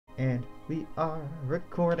And we are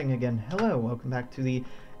recording again. Hello, welcome back to the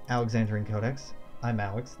Alexandrian Codex. I'm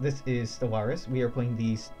Alex. This is Stellaris. We are playing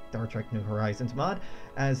the Star Trek New Horizons mod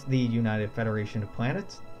as the United Federation of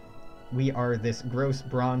Planets. We are this gross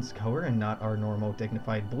bronze color and not our normal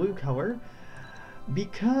dignified blue color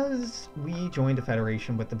because we joined a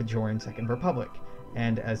federation with the Bajoran Second Republic.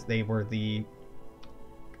 And as they were the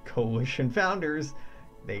coalition founders,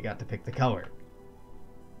 they got to pick the color.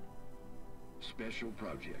 Special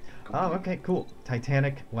project. Oh, okay, cool.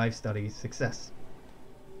 Titanic life study success.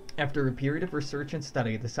 After a period of research and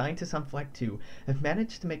study, the scientists on Flight 2 have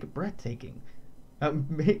managed to make a breathtaking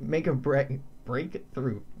and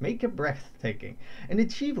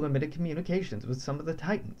achieve limited communications with some of the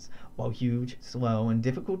Titans. While huge, slow, and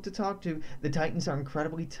difficult to talk to, the Titans are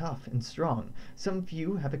incredibly tough and strong. Some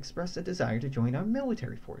few have expressed a desire to join our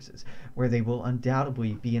military forces, where they will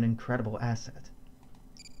undoubtedly be an incredible asset.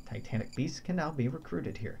 Titanic beasts can now be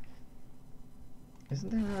recruited here. Isn't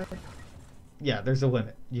there a... Yeah, there's a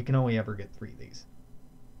limit. You can only ever get 3 of these.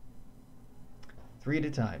 3 at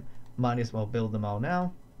a time. Might as well build them all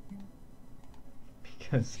now.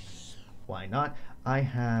 Because, why not? I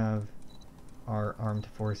have our armed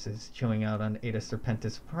forces chilling out on Eta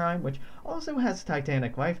Serpentis Prime, which also has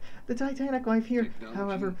Titanic life. The Titanic life here,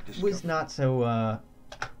 however, was not so,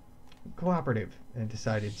 cooperative and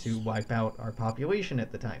decided to wipe out our population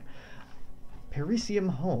at the time. Pericium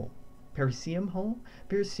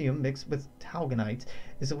mixed with talgonite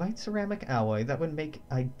is a light ceramic alloy that would be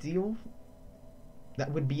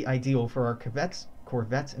ideal for our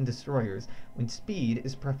corvettes and destroyers when speed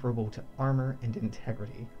is preferable to armor and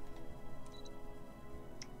integrity.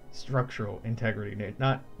 Structural integrity,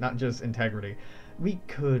 not just integrity. We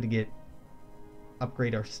could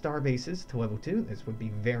upgrade our star bases to level 2. This would be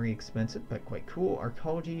very expensive, but quite cool.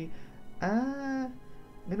 Arcology,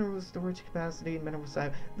 mineral storage capacity, mineral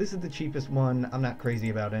side. This is the cheapest one. I'm not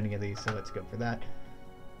crazy about any of these, so let's go for that.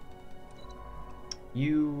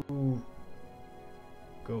 You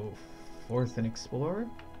go forth and explore.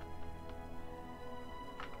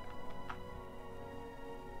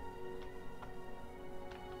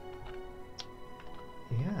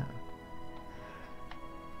 Yeah.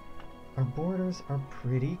 Our borders are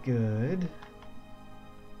pretty good.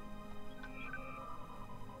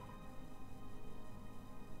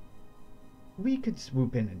 We could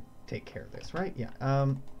swoop in and take care of this, right? Yeah.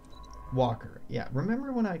 Walker. Yeah,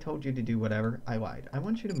 remember when I told you to do whatever? I lied. I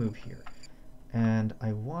want you to move here. And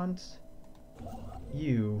I want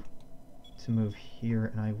you to move here,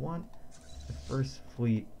 and I want the first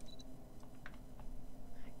fleet.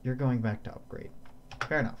 You're going back to upgrade.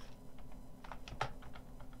 Fair enough.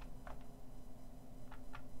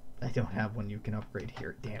 I don't have one you can upgrade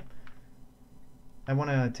here. Damn. I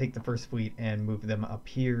want to take the first fleet and move them up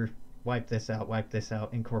here. Wipe this out,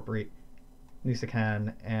 incorporate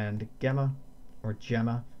Nusakan and Gemma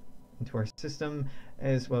into our system,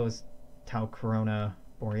 as well as Tau Corona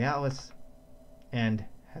Borealis and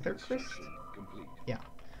Heathercrest. Yeah.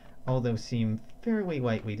 All those seem fairly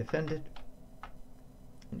lightly defended.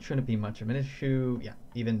 It shouldn't be much of an issue. Yeah,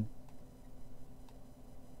 even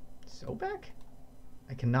Sobek?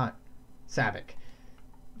 I cannot. Savick.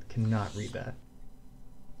 Cannot read that.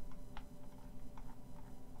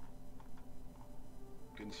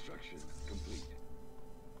 Construction complete.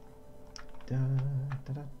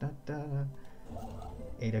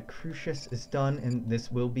 Ada Crucius is done, and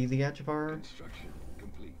this will be the edge of our... Construction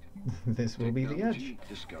complete. This will be the edge.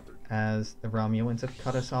 Discovered. As the Romulans have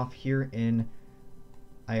cut us off here in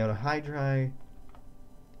Iota Hydri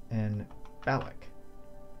and Balak.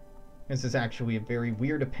 This is actually a very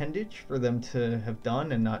weird appendage for them to have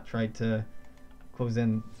done and not tried to close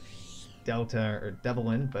in Delta or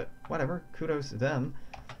Devilin, but whatever, kudos to them.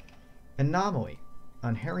 Anomaly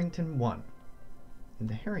on Harrington 1. In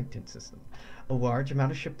the Harrington system, a large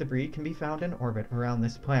amount of ship debris can be found in orbit around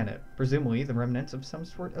this planet, presumably the remnants of some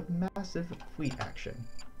sort of massive fleet action.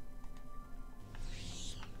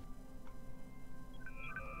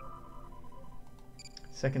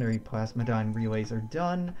 Secondary plasmodine relays are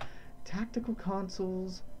done. Tactical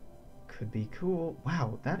consoles could be cool.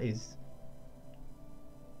 Wow, that is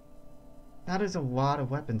a lot of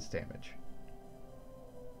weapons damage.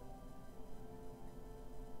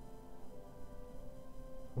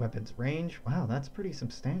 Weapons range. Wow, that's pretty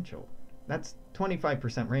substantial. That's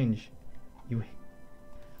 25% range. I'm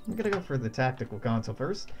gonna go for the tactical console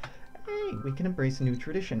first. Hey, we can embrace a new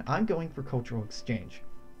tradition. I'm going for cultural exchange.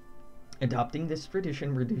 Adopting this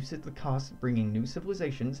tradition reduces the cost of bringing new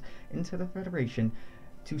civilizations into the Federation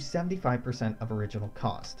to 75% of original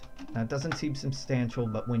cost. That doesn't seem substantial,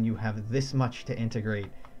 but when you have this much to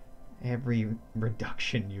integrate, Every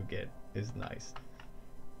reduction you get is nice.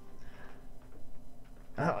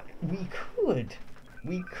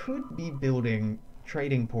 We could be building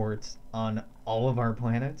trading ports on all of our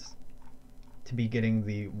planets to be getting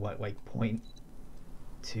the, what, like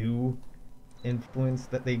 0.2 influence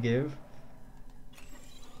that they give.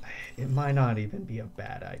 It might not even be a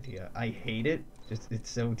bad idea. I hate it, just it's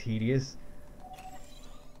so tedious.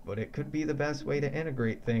 But it could be the best way to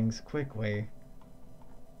integrate things quickly,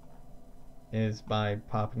 is by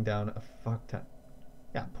popping down a fuck ton.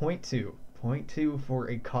 Yeah, 0.2. 0.2 for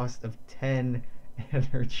a cost of 10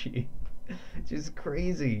 energy. Just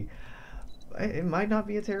crazy. It might not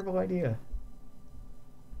be a terrible idea.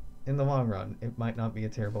 In the long run, it might not be a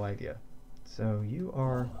terrible idea. So you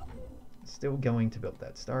are still going to build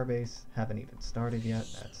that starbase. Haven't even started yet.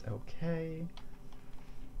 That's okay.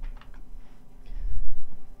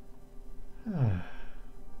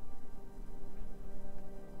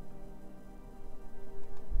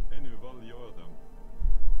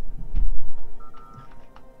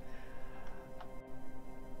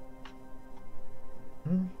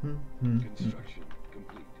 Construction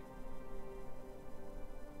complete.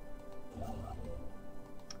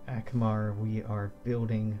 Akamar, we are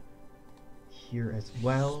building here as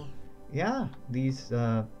well. Yeah, these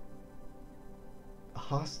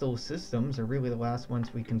hostile systems are really the last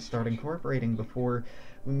ones we can start incorporating before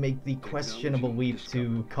we make the questionable leap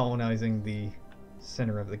to colonizing the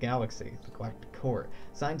center of the galaxy, the galactic core.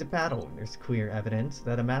 Signs of battle. There's clear evidence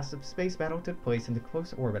that a massive space battle took place in the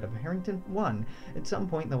close orbit of Harrington 1 at some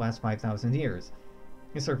point in the last 5,000 years.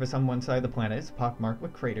 The surface on one side of the planet is pockmarked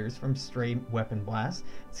with craters from stray weapon blasts.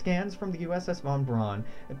 Scans from the USS Von Braun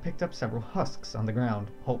have picked up several hulks on the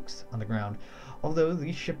ground. Although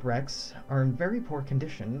these shipwrecks are in very poor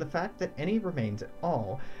condition, the fact that any remains at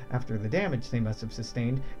all after the damage they must have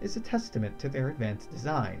sustained is a testament to their advanced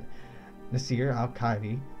design. Nasir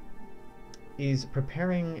al-Kaivi is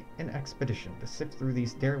preparing an expedition to sift through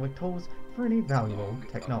these derelict holes for any valuable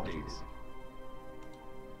technologies.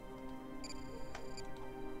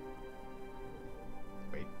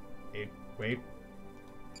 Wait.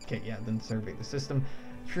 Okay, yeah, then survey the system.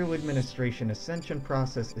 True administration ascension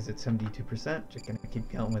process is at 72%. Just gonna keep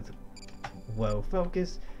going with low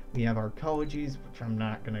focus. We have our ecologies, which I'm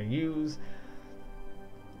not gonna use.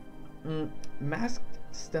 Masked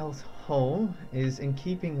stealth hull is in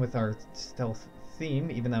keeping with our stealth theme,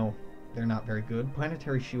 even though they're not very good.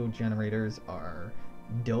 Planetary shield generators are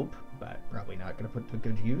dope, but probably not gonna put to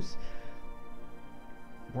good use.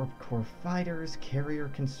 Warp core fighters, carrier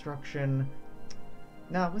construction.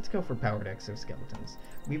 Now, let's go for powered exoskeletons.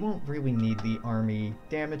 We won't really need the army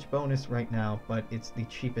damage bonus right now, but it's the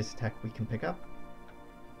cheapest tech we can pick up.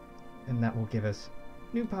 And that will give us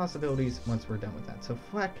new possibilities once we're done with that. So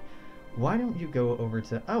Fleck, why don't you go over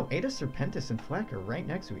to... Oh, Eta Serpentis and Fleck are right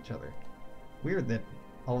next to each other. Weird that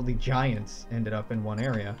all the giants ended up in one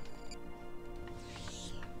area.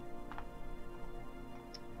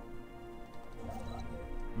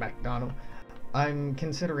 McDonald. I'm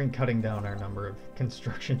considering cutting down our number of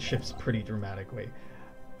construction ships pretty dramatically,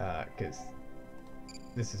 because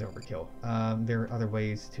this is overkill. There are other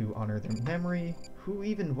ways to honor their memory. Who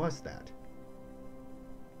even was that?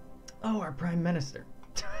 Oh, our Prime Minister.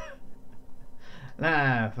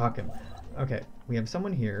 Nah, fuck him. Okay, we have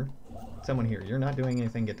someone here. Someone here. You're not doing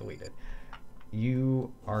anything, get deleted.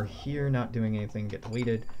 You are here, not doing anything, get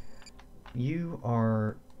deleted. You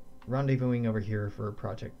are rendezvousing over here for a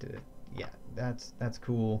project to... Yeah, that's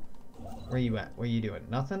cool. Where you at? What are you doing?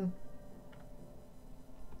 Nothing?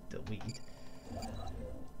 Delete.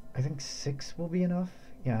 I think 6 will be enough.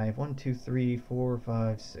 Yeah, I have 1, 2, 3, 4,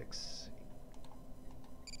 5, 6.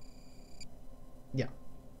 Yeah.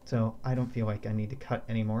 So I don't feel like I need to cut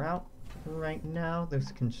any more out right now.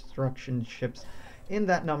 Those construction ships in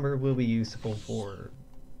that number will be useful for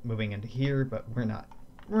moving into here, but we're not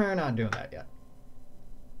doing that yet.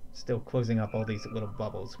 Still closing up all these little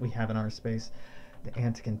bubbles we have in our space. The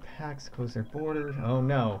Antican Pax close their border. Oh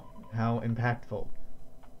no, how impactful.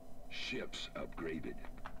 Ships upgraded.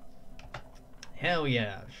 Hell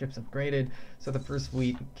yeah, ships upgraded. So the first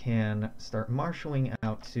fleet can start marshalling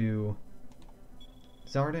out to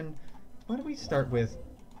Zardan. Why don't we start with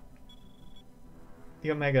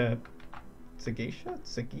the Omega Sagita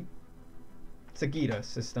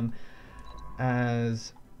system,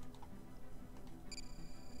 as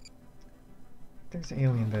there's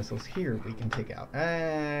alien vessels here we can take out.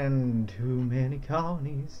 And too many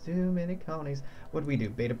colonies, too many colonies. What do we do?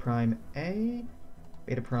 Beta Prime A?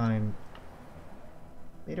 Beta Prime's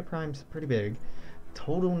pretty big.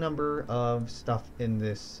 total number of stuff in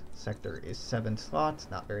this sector is 7 slots,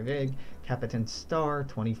 not very big. Capitan Star,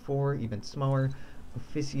 24, even smaller.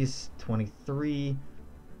 Officius, 23.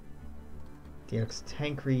 DX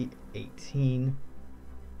Tankry, 18.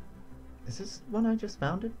 Is this one I just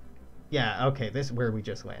founded? Yeah, okay, this is where we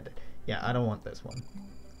just landed. Yeah, I don't want this one.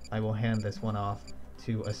 I will hand this one off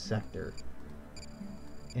to a sector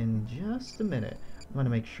in just a minute. I'm going to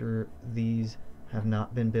make sure these have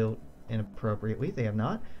not been built inappropriately. They have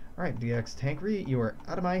not. Alright, DX Tankry, you are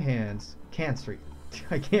out of my hands. Can Street.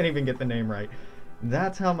 I can't even get the name right.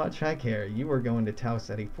 That's how much I care. You are going to Tau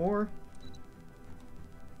Ceti 4.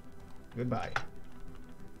 Goodbye.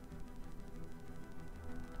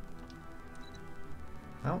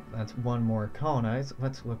 Well, that's one more colonized.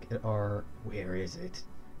 Let's look at our... Where is it?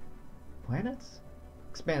 Planets?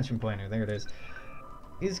 Expansion planner, there it is.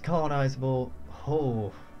 Is colonizable.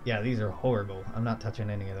 Oh, yeah, these are horrible. I'm not touching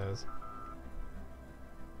any of those.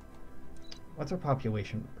 What's our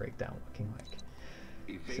population breakdown looking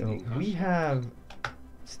like? So we have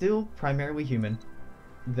still primarily human,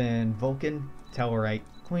 then Vulcan, Tellarite,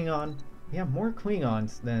 Klingon. We have more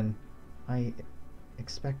Klingons than I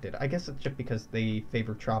expected. I guess it's just because they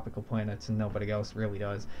favor tropical planets and nobody else really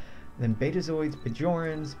does. Then Betazoids,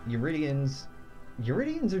 Bajorans, Uridians.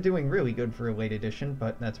 Uridians are doing really good for a late edition,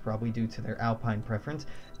 but that's probably due to their alpine preference.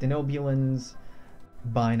 Denobulans,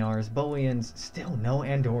 Binars, Bolians, still no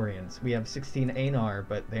Andorians. We have 16 Anar,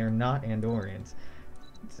 but they're not Andorians.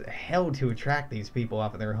 It's hell to attract these people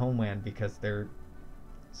off of their homeland because they're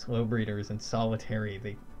slow breeders and solitary.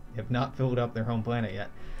 They have not filled up their home planet yet.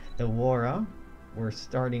 Elora, we're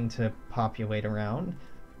starting to populate around.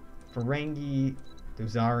 Ferengi,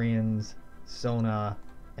 Duzarians, Sona,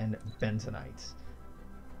 and Benzonites.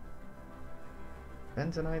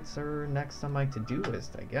 Benzonites are next on my to-do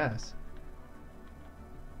list, I guess.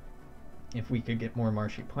 If we could get more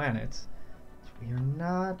marshy planets, which we are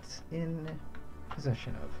not in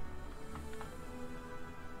possession of.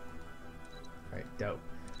 Alright, dope.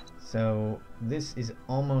 So this is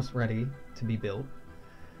almost ready to be built.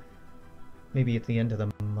 Maybe at the end of the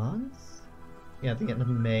month? Yeah, at the end of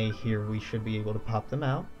May here we should be able to pop them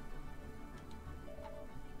out.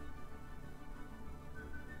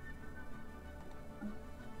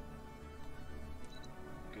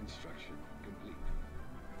 Construction complete.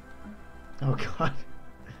 Oh god.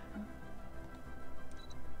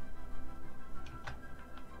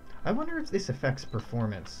 I wonder if this affects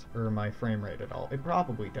performance or my frame rate at all. It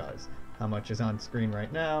probably does. How much is on screen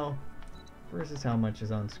right now versus how much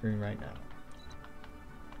is on screen right now.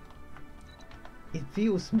 It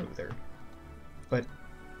feels smoother, but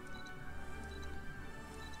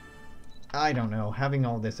I don't know. Having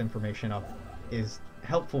all this information up is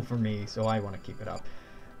helpful for me, so I want to keep it up.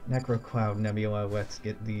 Necrocloud Nebula, let's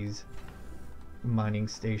get these mining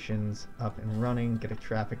stations up and running, get a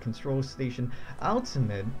traffic control station.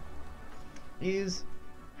 Altamid is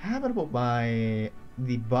habitable by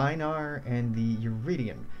the Binar and the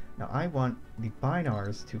Uridian. Now I want the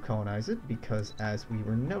Binars to colonize it because, as we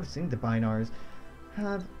were noticing, the Binars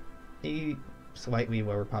have a slightly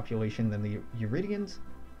lower population than the Uridians.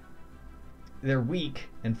 They're weak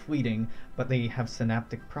and fleeting, but they have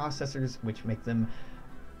synaptic processors which make them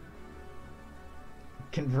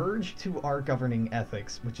converge to our governing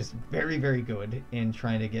ethics, which is very, very good in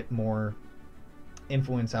trying to get more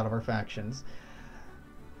influence out of our factions.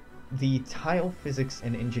 The tile physics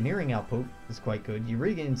and engineering output is quite good.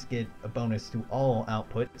 Uridians get a bonus to all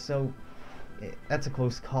output, so that's a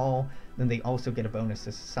close call. Then they also get a bonus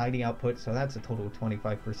to society output, so that's a total of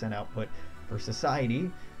 25% output for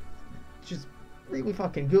society, which is really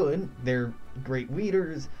fucking good. They're great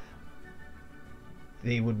leaders.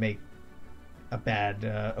 They would make a bad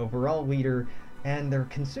overall leader, and their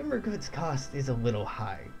consumer goods cost is a little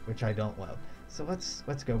high, which I don't love. So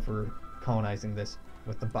let's go for colonizing this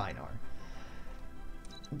with the Binar,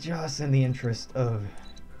 just in the interest of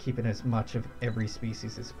keeping as much of every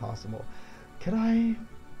species as possible. Could I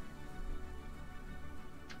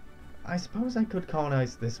suppose I could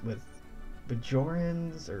colonize this with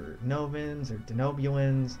Bajorans or Novans or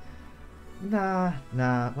Denobulans. Nah,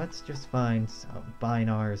 let's just find some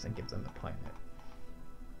Binars and give them the planet.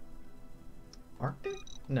 Arctic?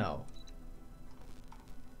 No.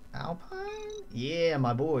 Alpine? Yeah,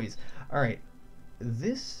 my boys. Alright,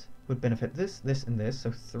 this would benefit this, and this,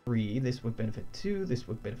 so 3. This would benefit 2, this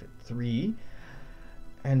would benefit 3.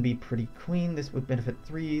 And be pretty clean. This would benefit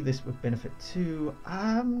 3, this would benefit 2.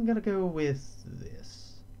 I'm gonna go with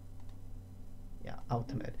this. Yeah,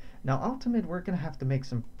 Altamid. Now, Altamid, we're gonna have to make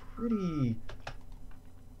some pretty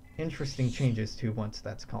interesting changes to once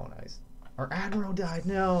that's colonized. Our admiral died.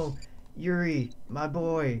 No, Yuri, my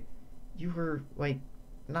boy, you were, like,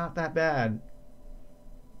 not that bad.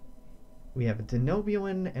 We have a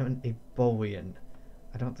Denobulan and a Bolian.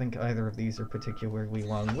 I don't think either of these are particularly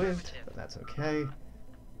long-lived, but that's okay.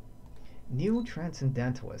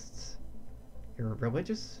 Neo-Transcendentalists. You're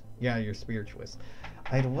religious? Yeah, you're spiritualist.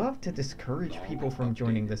 I'd love to discourage people from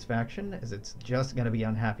joining this faction, as it's just gonna be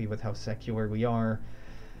unhappy with how secular we are.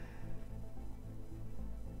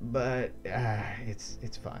 But,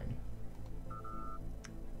 it's fine.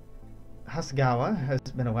 Hasagawa has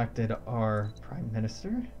been elected our Prime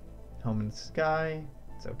Minister. Home in the sky.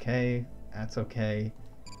 It's okay. That's okay.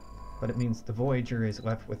 But it means the Voyager is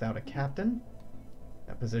left without a captain.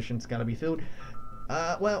 That position's gotta be filled.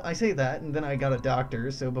 Well, I say that, and then I got a doctor,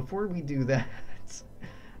 so before we do that, let's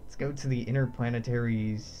go to the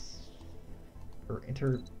interplanetary... or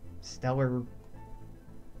interstellar...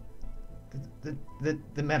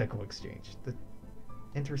 The medical exchange. The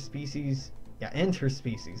interspecies... Yeah,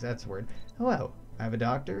 interspecies, that's the word. Hello, I have a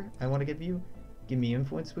doctor I want to give you. Give me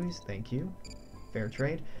influence, please. Thank you. Fair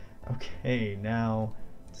trade. Okay, now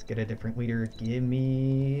let's get a different leader. Give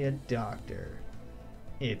me a doctor.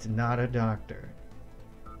 It's not a doctor.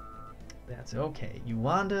 That's okay.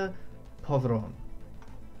 Yolanda Povron.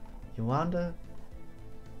 Yolanda,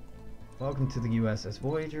 welcome to the USS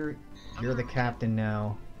Voyager. You're the captain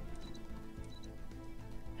now.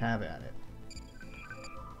 Have at it.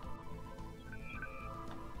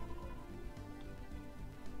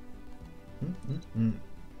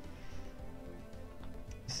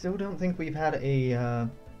 Still don't think we've had a,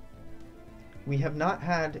 we have not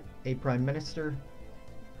had a Prime Minister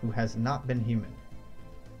who has not been human.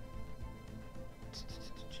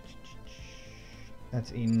 That's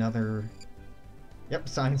another... Yep,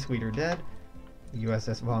 Science Leader dead. The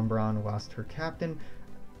USS Von Braun lost her captain.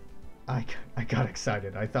 I got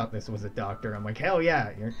excited. I thought this was a doctor. I'm like, hell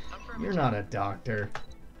yeah, you're not a doctor.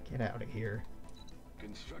 Get out of here.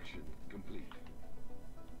 Construction complete.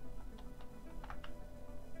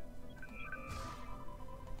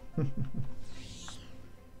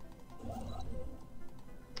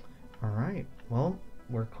 Alright, well,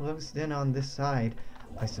 we're closed in on this side.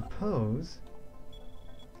 I suppose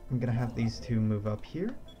I'm gonna have these two move up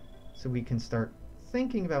here so we can start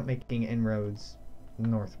thinking about making inroads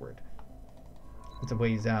northward. It's a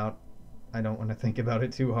ways out. I don't want to think about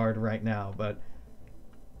it too hard right now, but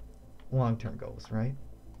long-term goals, right?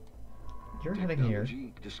 You're heading here.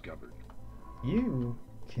 Discovered. You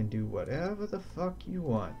can do whatever the fuck you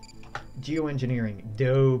want. Geoengineering,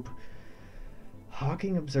 dope.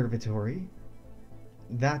 Hawking Observatory.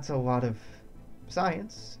 That's a lot of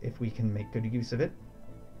science, if we can make good use of it.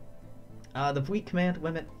 The fleet command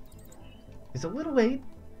limit is a little late,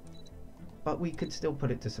 but we could still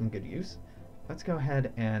put it to some good use. Let's go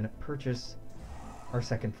ahead and purchase our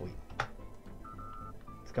second fleet.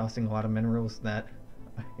 It's costing a lot of minerals that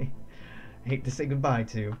I hate to say goodbye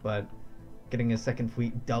to, but getting a second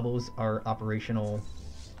fleet doubles our operational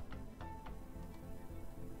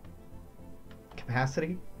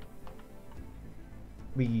capacity.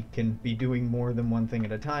 We can be doing more than one thing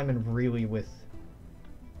at a time, and really with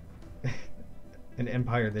an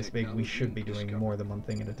empire this big, we should be doing more than one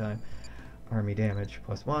thing at a time. Army damage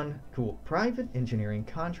 +1. Cool. Private engineering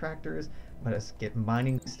contractors. Let us get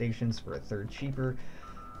mining stations for a third cheaper.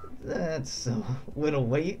 That's a little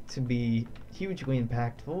late to be hugely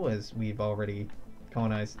impactful, as we've already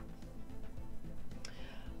colonized.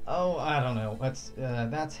 Oh, I don't know.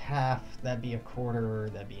 That's half. That'd be a quarter.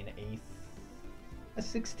 That'd be an eighth. A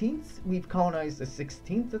 16th? We've colonized a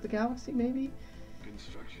 16th of the galaxy, maybe?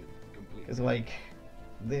 Construction complete. Because, like,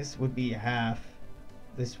 this would be half.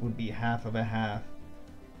 This would be half of a half.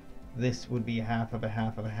 This would be half of a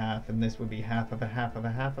half of a half. And this would be half of a half of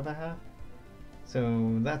a half of a half.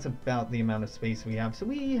 So that's about the amount of space we have. So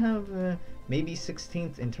we have maybe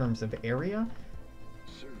 16th in terms of area.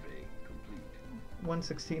 Survey complete.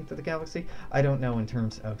 1/16th of the galaxy. I don't know in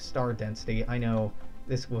terms of star density. I know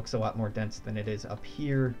this looks a lot more dense than it is up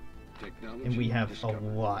here. Technology And we have discovered.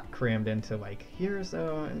 a lot crammed into like here,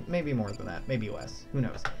 so maybe more than that, maybe less. Who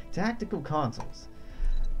knows? Tactical consoles.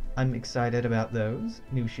 I'm excited about those.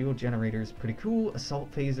 New shield generators, pretty cool.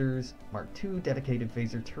 Assault phasers, Mark II. Dedicated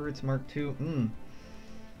phaser turrets, Mark II.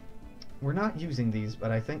 We're not using these,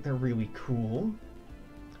 but I think they're really cool.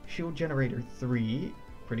 Shield generator 3,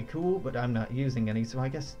 pretty cool, but I'm not using any, so I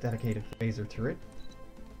guess dedicated phaser turret.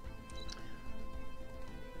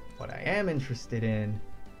 What I am interested in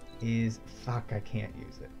is... Fuck, I can't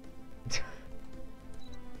use it.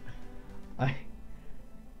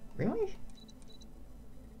 Really?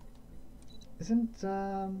 Isn't,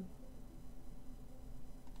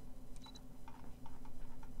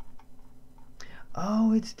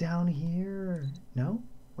 Oh, it's down here. No?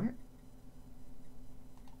 Where?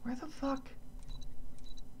 Where the fuck?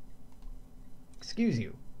 Excuse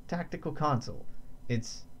you. Tactical console.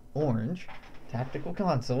 It's orange. Tactical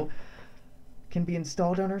console can be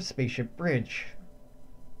installed on our spaceship bridge.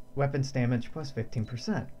 Weapons damage plus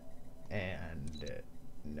 15%. And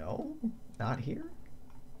no, not here.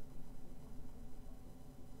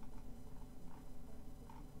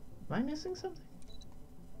 Am I missing something?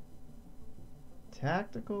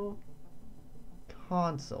 Tactical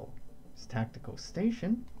console. It's tactical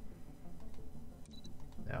station.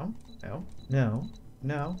 No, no, no,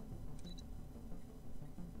 no.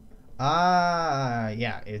 Ah,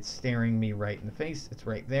 yeah, it's staring me right in the face. It's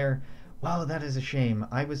right there. Wow, that is a shame.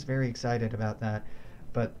 I was very excited about that,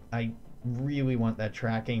 but I really want that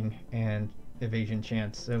tracking and evasion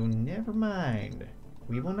chance, so never mind.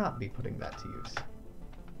 We will not be putting that to use.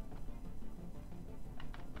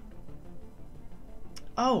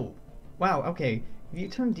 Oh, wow, okay. If you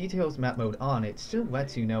turn details map mode on, it still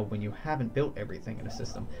lets you know when you haven't built everything in a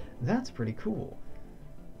system. That's pretty cool.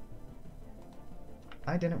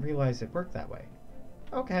 I didn't realize it worked that way.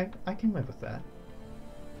 Okay, I can live with that.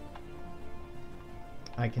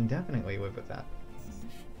 I can definitely live with that.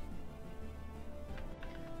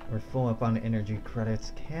 We're full up on energy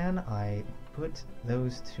credits. Can I put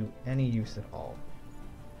those to any use at all?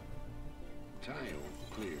 Tile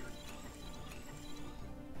clear.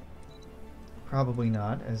 Probably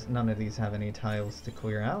not, as none of these have any tiles to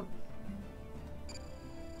clear out.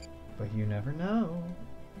 But you never know.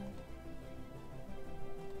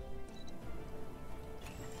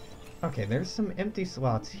 Okay, there's some empty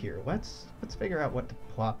slots here. Let's figure out what to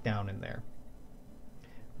plop down in there.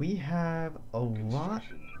 We have a lot.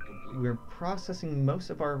 We're processing most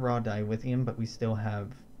of our raw dilithium, but we still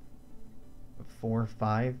have 4 or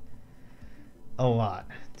 5. A lot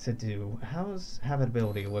to do. How's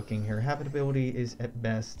habitability looking here? Habitability is at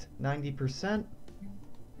best 90%.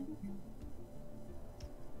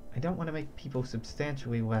 I don't want to make people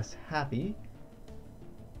substantially less happy.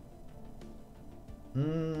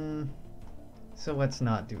 So let's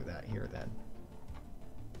not do that here then.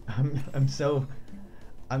 I'm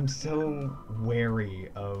so wary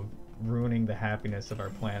of ruining the happiness of our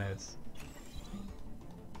planets.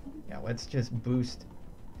 Yeah, let's just boost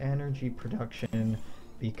energy production,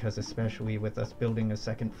 because especially with us building a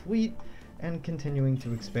second fleet and continuing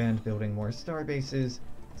to expand, building more star bases,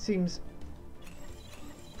 seems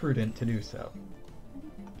prudent to do so.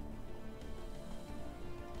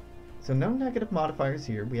 So no negative modifiers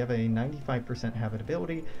here. We have a 95%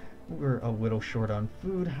 habitability. We're a little short on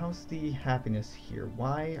food. How's the happiness here?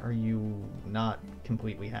 Why are you not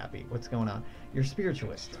completely happy? What's going on? You're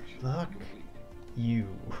spiritualist. Fuck you.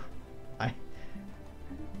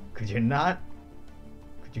 Could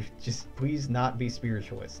you just please not be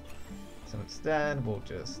spiritualist? So instead, we'll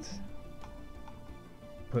just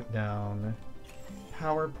put down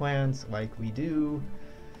power plants like we do.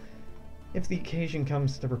 If the occasion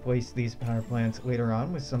comes to replace these power plants later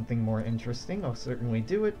on with something more interesting, I'll certainly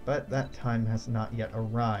do it, but that time has not yet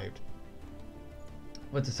arrived.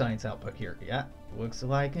 What's the science output here? Yeah, looks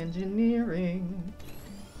like engineering.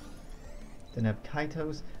 The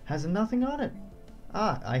Nebkaitos has nothing on it.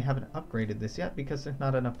 Ah, I haven't upgraded this yet because there's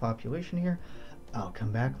not enough population here. I'll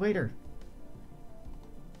come back later.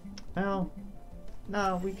 Well,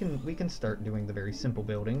 no, we can start doing the very simple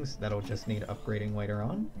buildings that'll just need upgrading later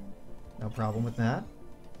on. No problem with that.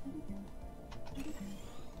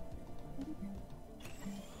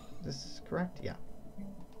 This is correct? Yeah.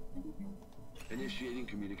 Initiating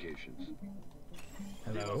communications.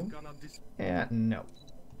 Hello? Yeah, no.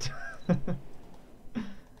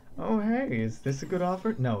 Oh, hey, is this a good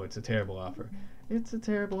offer? No, it's a terrible offer. It's a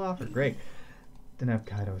terrible offer. Great. Didn't have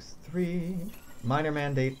Kaidos 3. Minor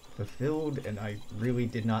mandate fulfilled, and I really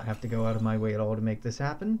did not have to go out of my way at all to make this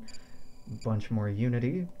happen. Bunch more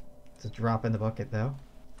unity. It's a drop in the bucket, though.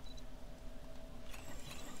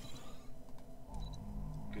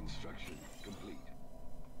 Construction complete.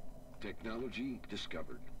 Technology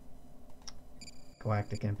discovered.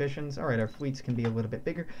 Galactic ambitions. Alright, our fleets can be a little bit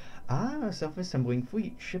bigger. Ah, self-assembling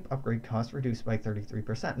fleet. Ship upgrade cost reduced by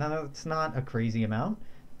 33%. Now, that's not a crazy amount.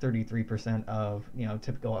 33% of,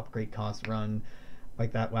 typical upgrade costs run.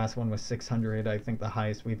 Like that last one was 600. I think the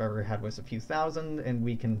highest we've ever had was a few thousand, and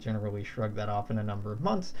we can generally shrug that off in a number of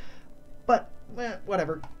months. But,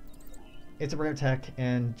 whatever. It's a rare tech,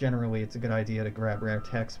 and generally it's a good idea to grab rare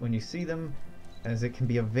techs when you see them, as it can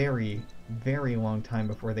be a very, very long time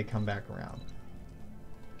before they come back around.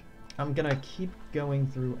 I'm gonna keep going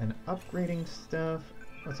through and upgrading stuff.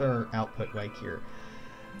 What's our output like here?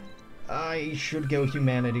 I should go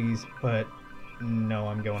humanities, but No,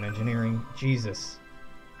 I'm going engineering. Jesus.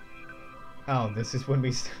 Oh, this is when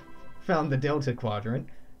we found the Delta Quadrant.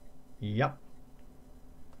 Yep.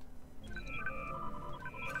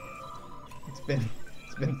 It's been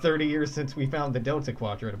 30 years since we found the Delta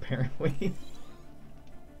Quadrant, apparently.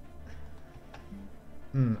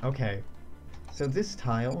 Okay. So this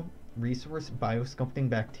tile, resource biosculpting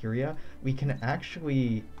bacteria, we can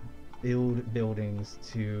actually build buildings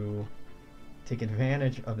to take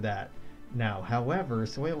advantage of that. Now, however,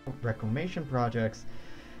 soil reclamation projects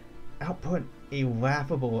output a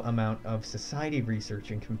laughable amount of society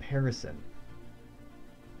research in comparison.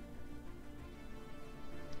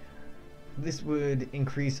 This would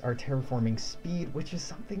increase our terraforming speed, which is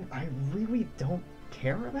something I really don't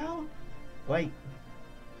care about. Like,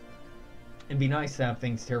 it'd be nice to have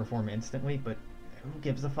things terraform instantly, but who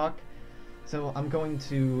gives a fuck? So I'm going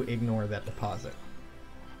to ignore that deposit.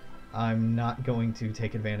 I'm not going to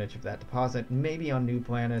take advantage of that deposit. Maybe on new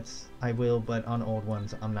planets I will, but on old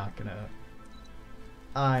ones I'm not going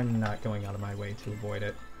out of my way to avoid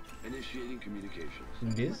it. Initiating communications.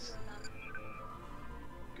 It is?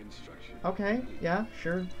 Construction. Okay, yeah,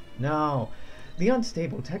 sure. No. The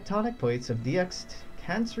unstable tectonic plates of DX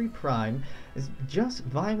Cancri Prime is just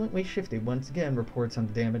violently shifted once again. Reports on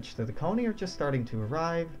the damage to the colony are just starting to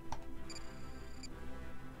arrive.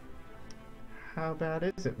 How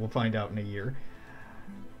bad is it? We'll find out in a year.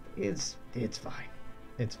 It's fine.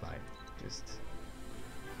 It's fine. Just...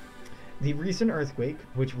 The recent earthquake,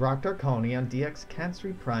 which rocked our colony on DX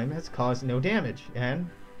Cancri Prime, has caused no damage, and,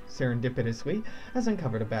 serendipitously, has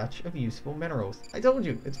uncovered a batch of useful minerals. I told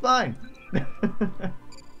you, it's fine!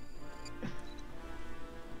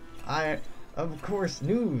 I, of course,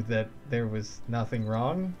 knew that there was nothing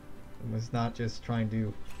wrong. I was not just trying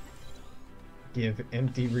to give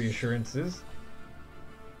empty reassurances.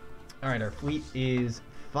 Alright, our fleet is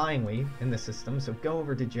finally in the system, so go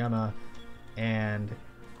over to Gemma and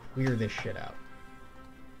clear this shit out.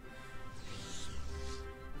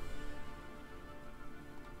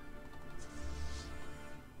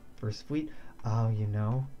 First fleet. Oh, you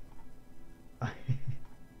know,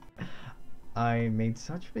 I made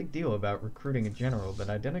such a big deal about recruiting a general that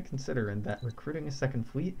I didn't consider in that recruiting a second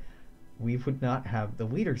fleet, we would not have the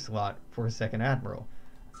leader slot for a second admiral.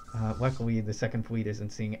 Luckily, the second fleet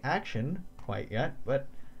isn't seeing action quite yet, but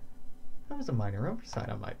that was a minor oversight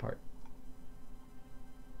on my part.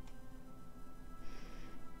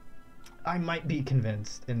 I might be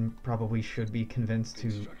convinced, and probably should be convinced,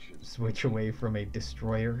 to switch away from a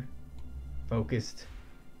destroyer-focused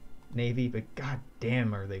navy, but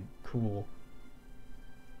goddamn are they cool.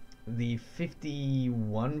 The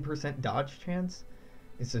 51% dodge chance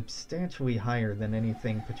is substantially higher than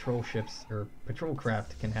anything patrol ships or patrol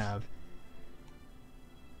craft can have.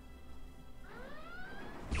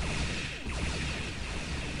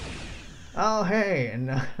 Oh hey,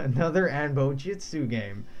 another Anbo Jitsu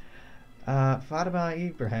game. Fatima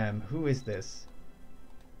Ibrahim, who is this?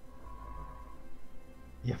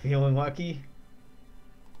 You feeling lucky?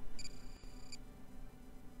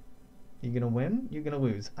 You gonna win? You gonna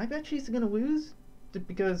lose? I bet she's gonna lose, just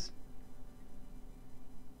because...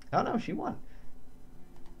 Oh no, she won.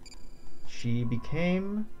 She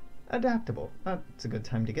became adaptable. It's a good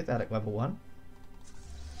time to get that at level 1.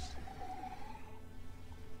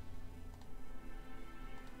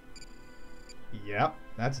 Yep,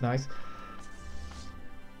 that's nice.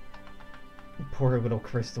 Poor little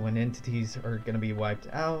crystalline entities are going to be wiped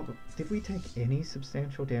out. Did we take any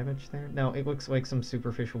substantial damage there? No, it looks like some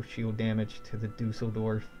superficial shield damage to the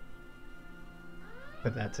Dusseldorf.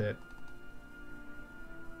 But that's it.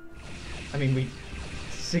 I mean, we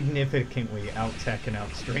significantly out-tech and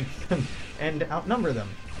out-strength them and outnumber them.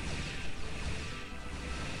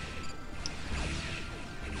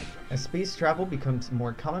 As space travel becomes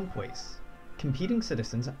more commonplace, competing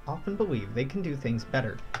citizens often believe they can do things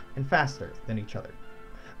better and faster than each other.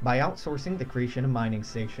 By outsourcing the creation of mining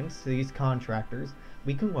stations to these contractors,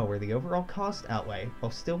 we can lower the overall cost outlay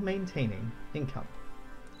while still maintaining income.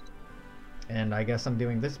 And I guess I'm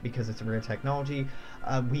doing this because it's a rare technology.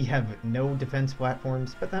 We have no defense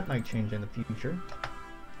platforms, but that might change in the future.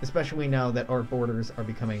 Especially now that our borders are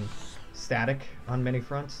becoming static on many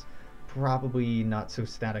fronts. Probably not so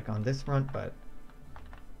static on this front, but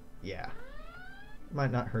yeah.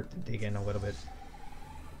 Might not hurt to dig in a little bit.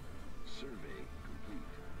 Survey complete.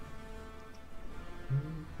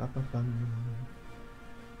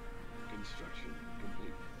 Construction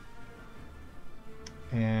complete.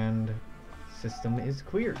 And system is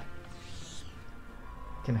cleared.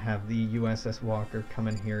 Can have the USS Walker come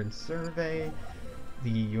in here and survey.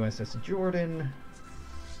 The USS Jordan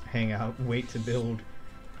hang out, wait to build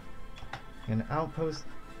An outpost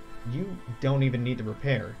you don't even need to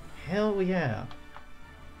repair. Hell yeah.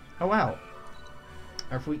 Oh wow.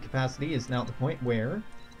 Our fleet capacity is now at the point where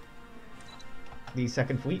the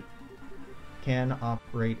second fleet can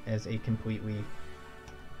operate as a completely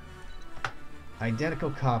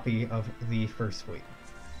identical copy of the first fleet.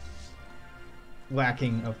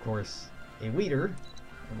 Lacking, of course, a leader,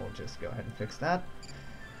 and we'll just go ahead and fix that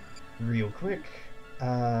real quick.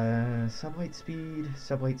 Sublight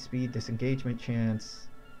speed, disengagement chance.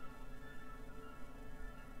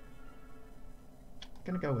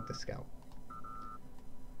 Gonna go with the scout.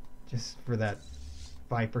 Just for that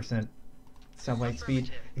 5% sublight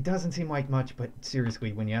speed. It doesn't seem like much, but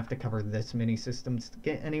seriously, when you have to cover this many systems to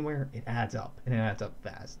get anywhere, it adds up, and it adds up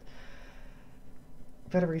fast.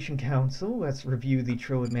 Federation Council, let's review the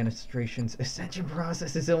Trill Administration's ascension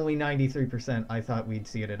process is only 93%. I thought we'd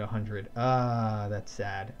see it at 100. Ah, that's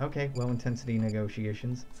sad. Okay, low intensity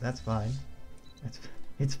negotiations. That's fine.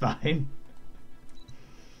 It's fine.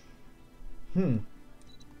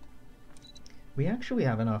 We actually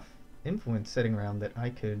have enough influence sitting around that I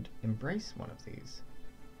could embrace one of these.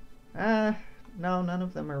 No, none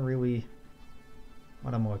of them are really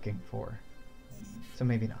what I'm looking for. So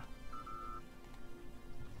maybe not.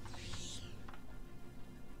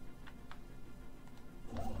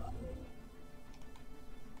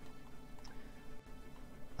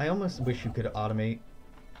 I almost wish you could automate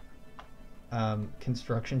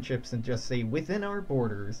construction chips and just say, within our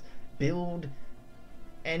borders, build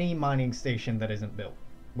any mining station that isn't built.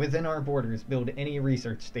 Within our borders, build any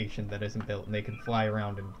research station that isn't built, and they can fly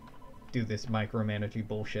around and do this micromanaging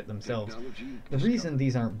bullshit themselves. The reason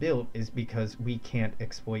these aren't built is because we can't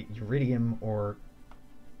exploit iridium or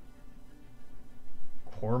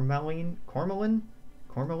cormalline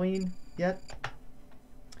yet.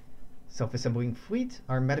 Self-assembling fleet.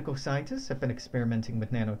 Our medical scientists have been experimenting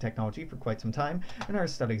with nanotechnology for quite some time. In our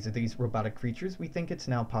studies of these robotic creatures, we think it's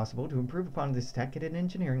now possible to improve upon this tech at an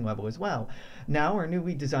engineering level as well. Now, our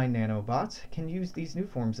newly designed nanobots can use these new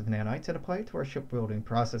forms of nanites and apply it to our shipbuilding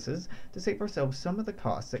processes to save ourselves some of the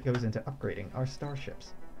costs that goes into upgrading our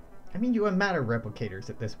starships. I mean, you have matter replicators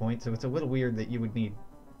at this point, so it's a little weird that you would need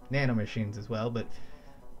nanomachines as well, but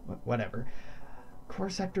whatever. Core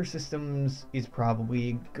sector systems is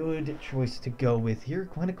probably a good choice to go with here.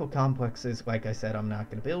 Clinical complexes, like I said, I'm not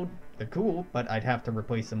going to build. They're cool, but I'd have to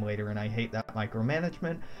replace them later, and I hate that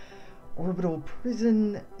micromanagement. Orbital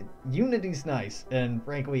prison. Unity's nice, and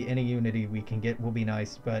frankly, any Unity we can get will be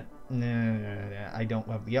nice, but I don't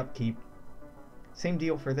love the upkeep. Same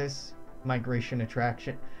deal for this. Migration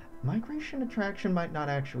attraction. Migration attraction might not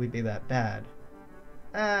actually be that bad.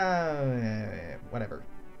 Whatever.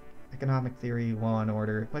 Economic theory, law and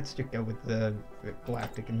order. Let's just go with the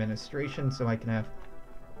galactic administration so I can have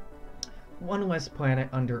one less planet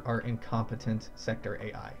under our incompetent sector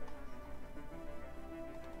AI.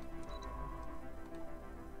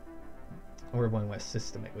 Or one less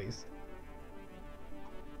system, at least.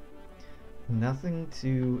 Nothing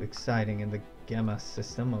too exciting in the Gamma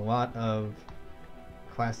system. A lot of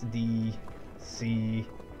Class D, C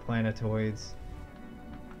planetoids.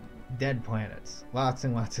 Dead planets. Lots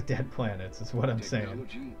and lots of dead planets is what I'm saying.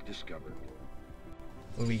 Discovered.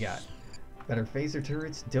 What do we got? Better phaser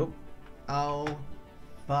turrets. Dope. Oh,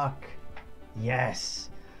 fuck. Yes.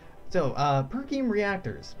 So, Perkium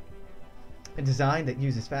reactors. A design that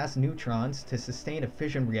uses fast neutrons to sustain a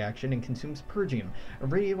fission reaction and consumes pergium, a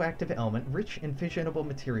radioactive element rich in fissionable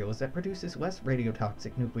materials that produces less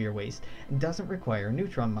radiotoxic nuclear waste and doesn't require a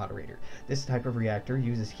neutron moderator. This type of reactor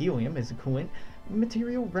uses helium as a coolant,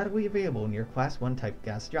 material readily available near Class 1 type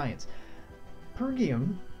gas giants.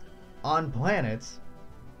 Pergium on planets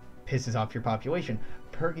pisses off your population.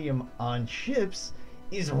 Pergium on ships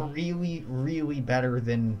is really, really better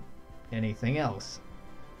than anything else.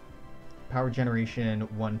 Power generation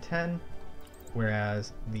 110,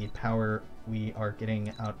 whereas the power we are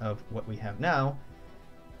getting out of what we have now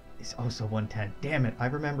is also 110. Damn it, I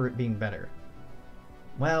remember it being better.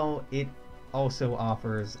 Well, it also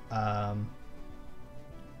offers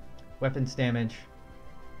weapons damage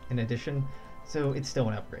in addition, so it's still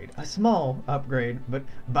an upgrade. A small upgrade, but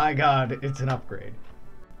by God, it's an upgrade.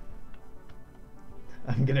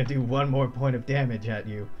 I'm gonna do one more point of damage at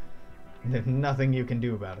you, and there's nothing you can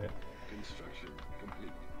do about it. Construction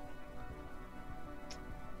complete.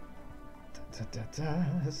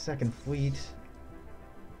 Second fleet.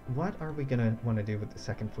 What are we gonna want to do with the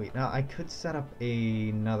second fleet? Now, I could set up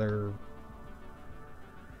another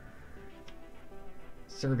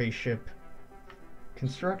survey ship,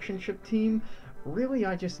 construction ship team. Really,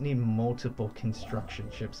 I just need multiple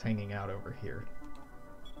construction ships hanging out over here.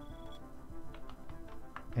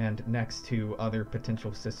 and next to other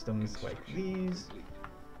potential systems like these.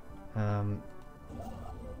 Yeah,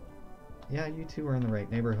 you two are in the right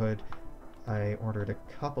neighborhood. I ordered a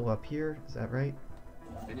couple up here. Is that right?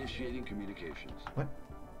 Initiating communications. What?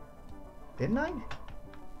 Didn't I?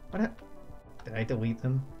 What? Did I delete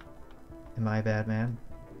them? Am I a bad man?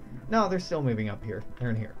 No, they're still moving up here. They're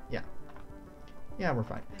in here. Yeah. Yeah, we're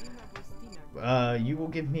fine. You will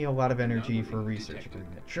give me a lot of energy for a research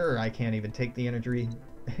agreement. Sure, I can't even take the energy.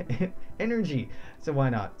 Energy! So why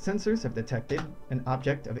not? Sensors have detected an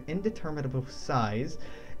object of indeterminable size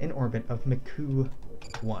in orbit of Miku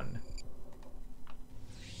 1.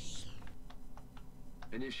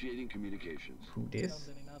 Initiating communications. Who this?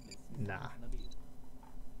 Nah.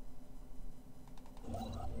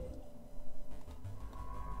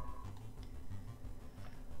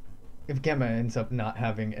 If Gemma ends up not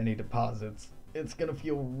having any deposits, it's gonna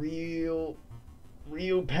feel real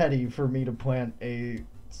petty for me to plant a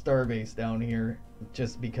starbase down here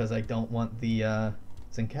just because I don't want the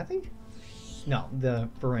Zenkethi? No, the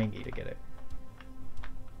Ferengi to get it.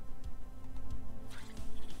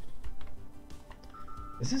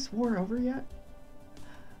 Is this war over yet?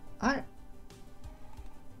 Are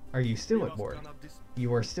you still at war?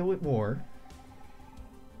 You are still at war.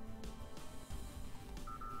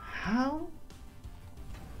 How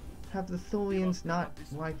have the Tholians not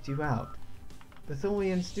wiped you out? The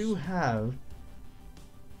Tholians do have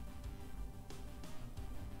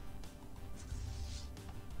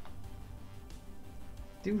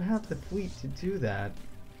the fleet to do that.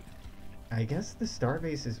 I guess the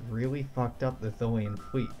starbase has really fucked up the Tholian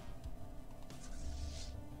fleet.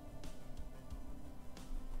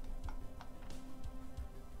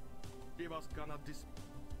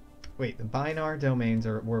 Wait, the Binar domains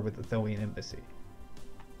are at war with the Tholian embassy.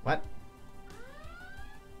 What?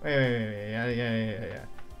 Wait, yeah.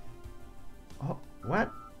 Oh,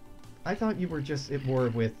 what? I thought you were just at war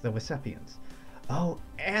with the Wesepians. Oh,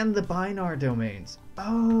 and the Binar domains.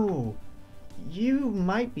 Oh, you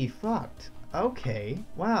might be fucked. Okay,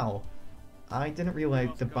 wow. I didn't realize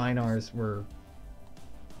the Binars were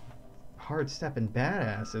hard-stepping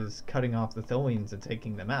badasses, cutting off the Tholians and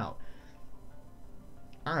taking them out.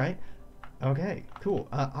 Alright. Okay, cool.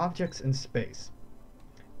 Objects in space.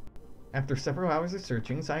 After several hours of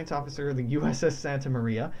searching, science officer of the USS Santa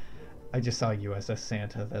Maria, I just saw USS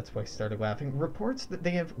Santa, that's why I started laughing, reports that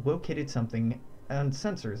they have located something on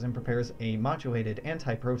sensors and prepares a modulated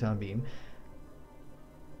anti-proton beam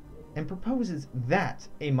and proposes that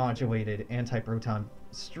a modulated anti-proton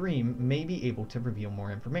stream may be able to reveal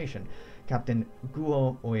more information. Captain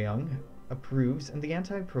Guo Oyang approves, and the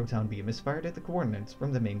anti-proton beam is fired at the coordinates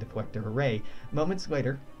from the main deflector array. Moments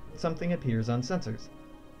later, something appears on sensors.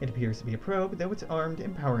 It appears to be a probe, though it's armed,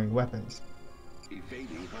 empowering weapons.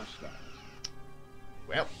 Evading hostiles.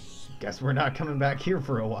 Well, guess we're not coming back here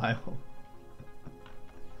for a while.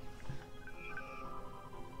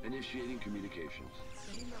 Initiating communications.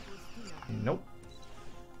 Nope.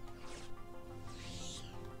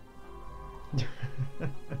 It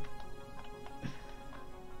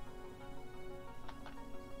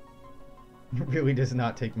really does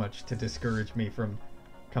not take much to discourage me from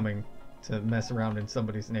coming to mess around in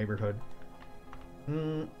somebody's neighborhood.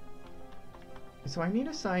 So I need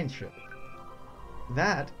a science ship.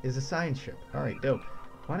 That is a science ship. Alright, dope.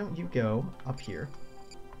 Why don't you go up here?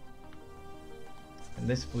 And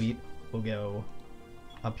this fleet will go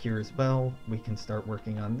up here as well. We can start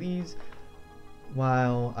working on these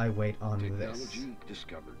while I wait on this. Technology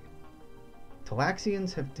discovered.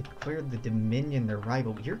 Talaxians have declared the Dominion their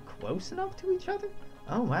rival. You're close enough to each other?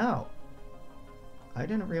 Oh, wow. I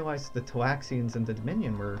didn't realize the Talaxians and the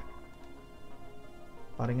Dominion were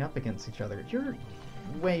butting up against each other. You're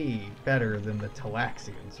way better than the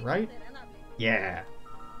Talaxians, right? Yeah.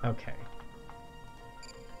 Okay.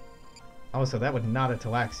 Also, that was not a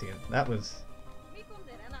Talaxian. That was...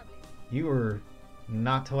 You were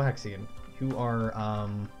not Talaxian. You are,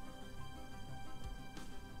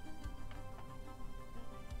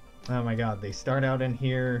 Oh my god, they start out in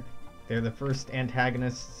here. They're the first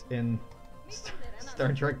antagonists in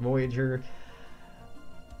Star Trek Voyager.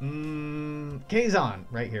 Kazon!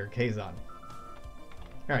 Right here, Kazon.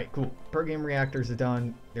 Alright, cool. Per game reactors are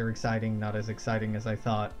done. They're exciting, not as exciting as I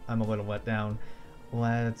thought. I'm a little let down.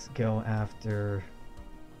 Let's go after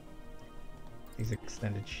these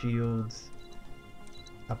extended shields.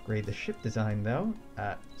 Upgrade the ship design though.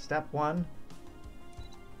 Step 1.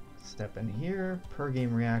 Step in here. Per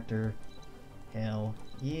game reactor. Hell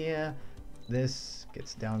yeah. This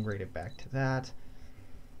gets downgraded back to that.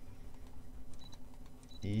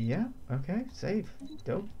 Yeah, okay, save.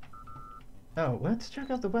 Dope. Oh, let's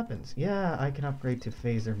check out the weapons. Yeah, I can upgrade to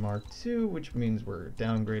Phaser Mark II, which means we're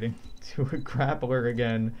downgrading to a grappler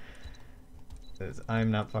again. Because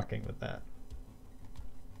I'm not fucking with that.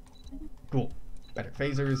 Cool. Better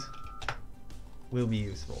phasers will be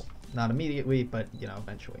useful. Not immediately, but, you know,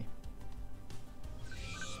 eventually.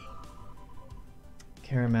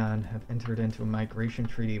 Karaman have entered into a migration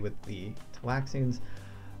treaty with the Talaxians.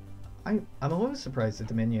 I'm a little surprised the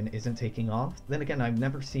Dominion isn't taking off. Then again, I've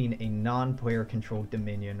never seen a non-player controlled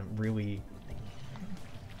Dominion really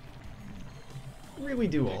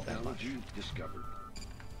do all that much. Discovered.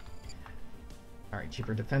 Alright,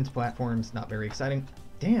 cheaper defense platforms, not very exciting.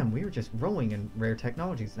 Damn, we are just rolling in rare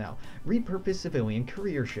technologies now. Repurposed civilian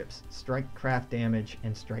career ships, strike craft damage,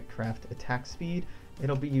 and strike craft attack speed.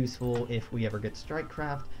 It'll be useful if we ever get strike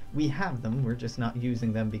craft. We have them, we're just not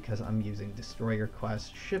using them because I'm using destroyer class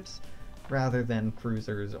ships rather than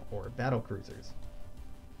cruisers or battle cruisers.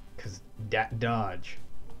 Cause dat dodge.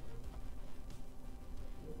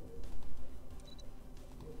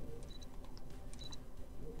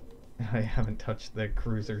 I haven't touched the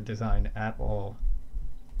cruiser design at all.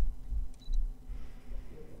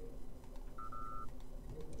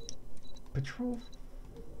 Patrol.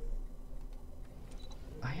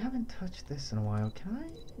 I haven't touched this in a while.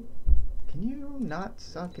 Can you not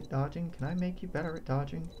suck at dodging? Can I make you better at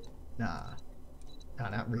dodging? Nah. Nah,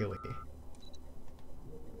 not really.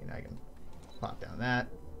 I can pop down that.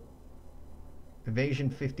 Evasion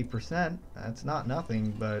 50%. That's not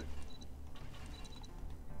nothing, but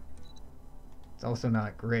it's also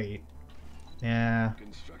not great. Yeah.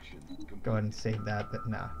 Go ahead and save that, but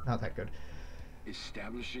nah, not that good.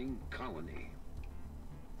 Establishing colony.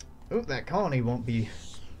 Oh, that colony won't be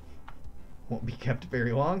kept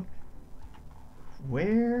very long.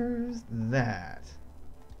 Where's that?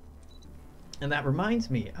 And that reminds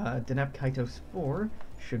me, Deneb Kaitos 4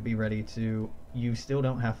 should be ready to... You still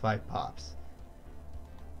don't have 5 pops.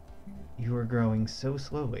 You are growing so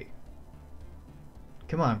slowly.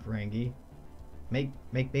 Come on, Ferengi.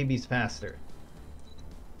 Make babies faster.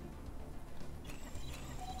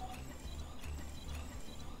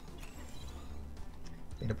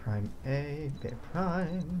 Beta Prime A, Beta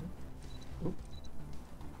Prime. Oop.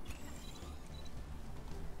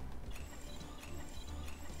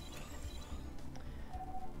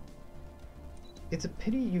 It's a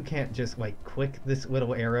pity you can't just like click this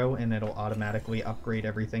little arrow and it'll automatically upgrade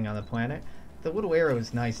everything on the planet. The little arrow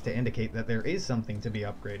is nice to indicate that there is something to be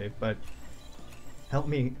upgraded, but help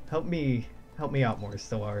me out more,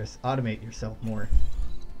 Stellaris. Automate yourself more.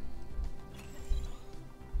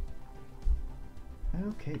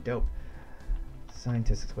 Okay, dope.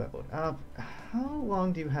 Scientists leveled up. How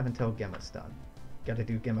long do you have until Gemma's done? Gotta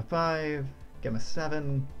do Gemma 5, Gemma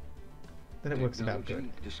 7. Then it looks about good.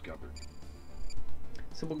 Discovered.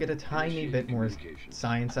 So we'll get a tiny bit more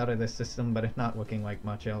science out of this system, but it's not looking like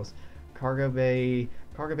much else. Cargo bay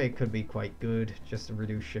could be quite good, just to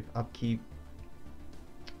reduce ship upkeep.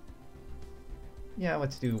 Yeah,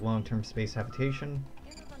 let's do long-term space habitation.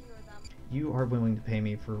 You are willing to pay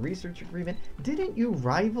me for a research agreement. Didn't you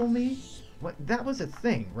rival me? What? That was a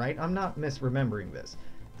thing, right? I'm not misremembering this.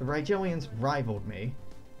 The Rigelians rivaled me.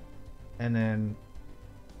 And then...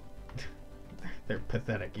 They're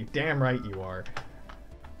pathetic. You damn right you are.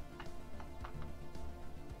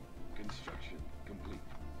 Construction complete.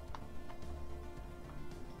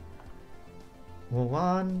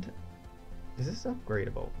 Wand... Is this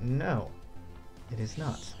upgradable? No. It is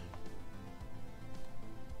not.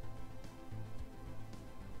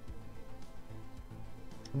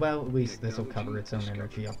 Well, at least this will cover its own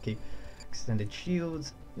energy upkeep. Extended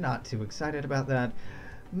shields, not too excited about that.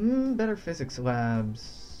 Better physics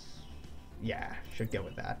labs. Yeah, should go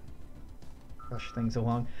with that. Rush things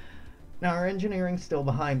along. Now, our engineering's still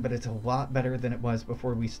behind, but it's a lot better than it was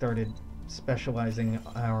before we started specializing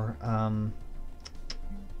our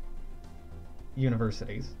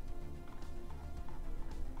universities.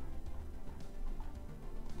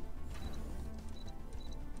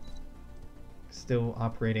 Still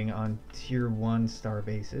operating on tier 1 star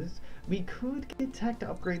bases. We could get tech to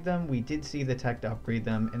upgrade them. We did see the tech to upgrade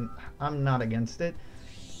them, and I'm not against it,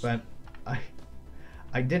 but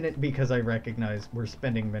I didn't because I recognize we're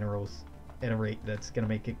spending minerals at a rate that's going to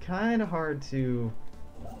make it kind of hard to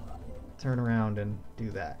turn around and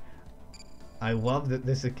do that. I love that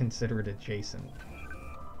this is considered adjacent.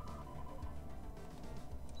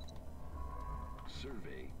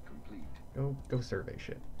 Survey complete. Go survey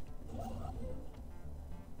shit.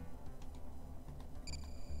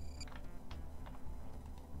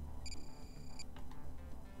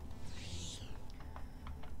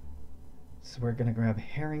 So we're gonna grab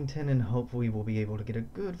Harrington and hopefully we'll be able to get a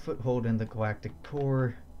good foothold in the galactic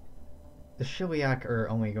core. The Shiliak are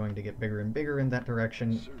only going to get bigger and bigger in that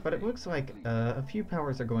direction, but it looks like a few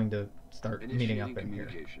powers are going to start meeting up in here.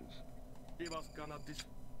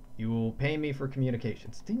 You will pay me for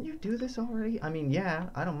communications. Didn't you do this already? I mean, yeah,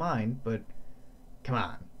 I don't mind, but come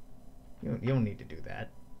on. You don't need to do that.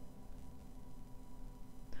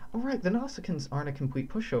 Alright, the Nausicaans aren't a complete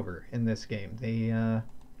pushover in this game. They're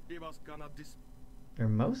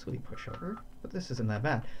mostly pushover, but this isn't that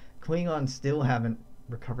bad. Klingons still haven't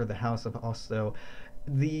recovered the House of Osto.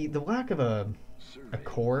 The lack of a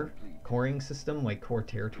coring system, like core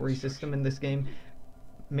territory system in this game,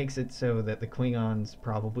 makes it so that the Klingons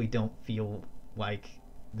probably don't feel like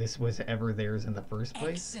this was ever theirs in the first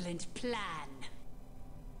place. Excellent plan.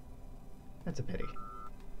 That's a pity.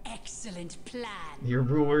 Excellent plan. Your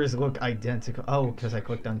rulers look identical. Oh, because I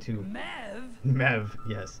clicked on two. Mev,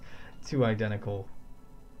 yes. Two identical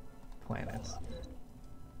planets.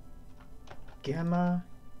 Gamma.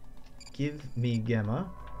 Give me Gamma.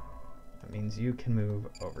 That means you can move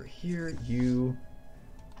over here. You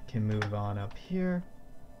can move on up here.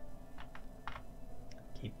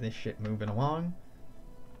 Keep this shit moving along.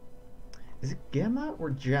 Is it Gamma or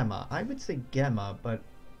Gemma? I would say Gamma, but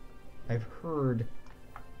I've heard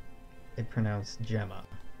it pronounced Gemma.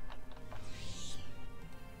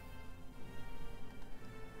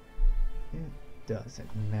 It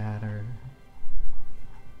doesn't matter.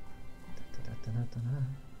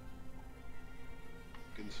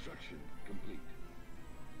 Construction complete.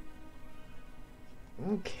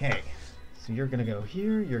 Okay, so you're gonna go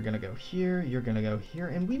here, you're gonna go here, you're gonna go here,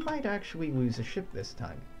 and we might actually lose a ship this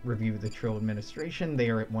time. Review the Trill administration. They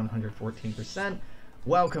are at 114%.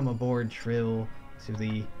 Welcome aboard, Trill, to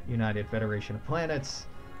the United Federation of Planets.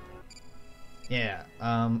 Yeah,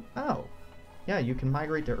 oh. Yeah, you can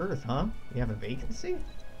migrate to Earth, huh? You have a vacancy?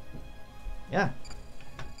 Yeah.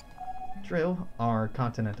 Trill, our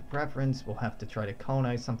continent of preference, we'll have to try to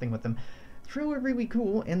colonize something with them. Trill are really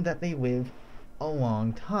cool in that they live a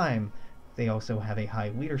long time. They also have a high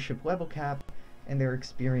leadership level cap, and their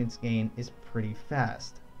experience gain is pretty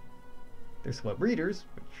fast. They're slow breeders,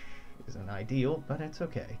 which isn't ideal, but it's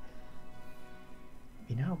okay.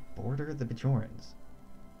 We now border the Bajorans.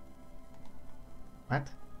 What?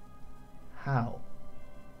 How?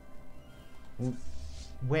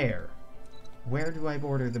 Where? Where do I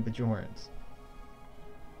border the Bajorans?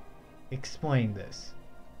 Explain this.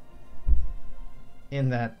 In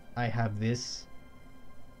that I have this,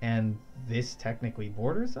 and this technically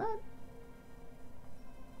borders that?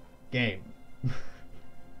 Game.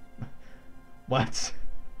 What?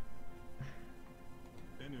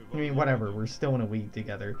 I mean, whatever, we're still in a league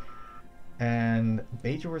together. And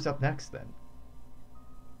Bajor's up next then.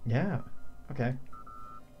 Yeah, okay.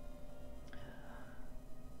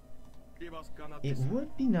 It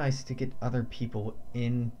would be nice to get other people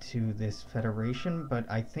into this federation, but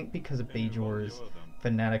I think because of Bajor's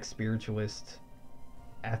fanatic spiritualist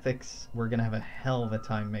ethics, we're gonna have a hell of a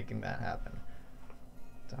time making that happen.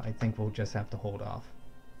 So I think we'll just have to hold off.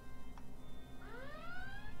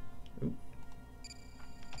 Oop.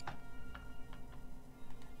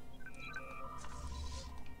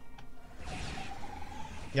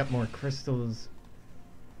 Yep, more crystals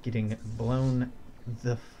getting blown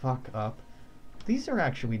the fuck up. These are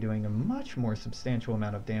actually doing a much more substantial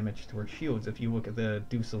amount of damage to our shields. If you look at the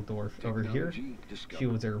Dusseldorf over here,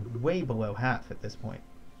 shields are way below half at this point.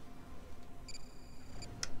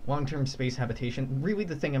 Long-term space habitation. Really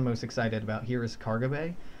the thing I'm most excited about here is cargo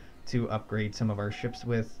bay to upgrade some of our ships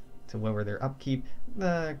with, to lower their upkeep.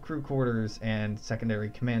 The crew quarters and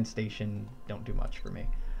secondary command station don't do much for me.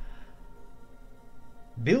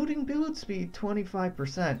 Building build speed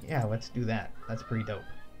 25%. Yeah, let's do that. That's pretty dope.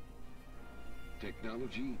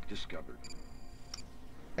 Technology discovered.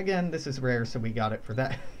 Again, this is rare, so we got it for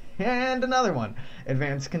that. And another one.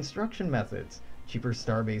 Advanced construction methods. Cheaper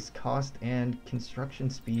starbase cost and construction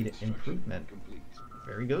speed improvement. Complete.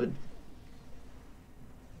 Very good.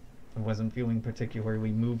 I wasn't feeling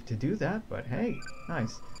particularly moved to do that, but hey,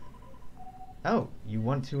 nice. Oh, you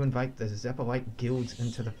want to invite the Zeppelite guilds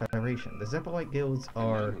into the Federation. The Zeppelite guilds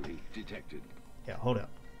are... Anomaly detected. Yeah, hold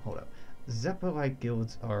up. Zeppelite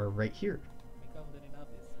guilds are right here.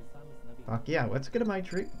 Fuck yeah, let's get a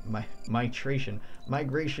migration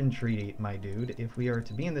treaty, my dude. If we are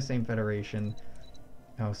to be in the same Federation,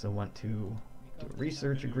 I also want to do a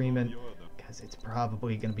research agreement, because it's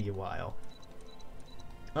probably going to be a while.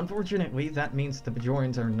 Unfortunately, that means the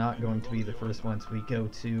Bajorans are not going to be the first ones we go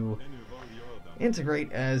to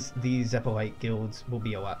integrate, as the Zeppelite guilds will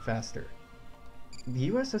be a lot faster. The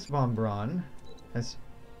USS Von Braun has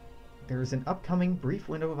there is an upcoming brief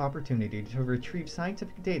window of opportunity to retrieve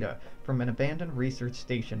scientific data from an abandoned research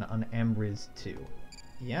station on Amriz 2.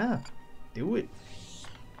 Yeah, do it.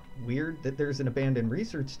 Weird that there's an abandoned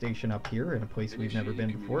research station up here in a place we've never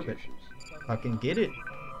been before, but fucking get it.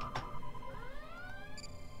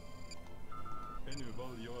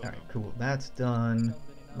 Alright, cool. That's done.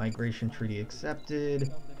 Migration treaty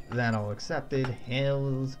accepted. That all accepted.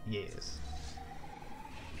 Hells yes.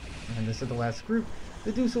 And this is the last group.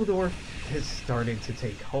 The Dusseldorf has started to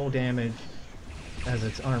take hull damage as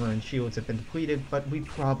its armor and shields have been depleted, but we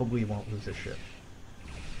probably won't lose a ship.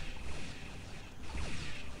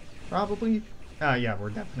 Probably? Yeah, we're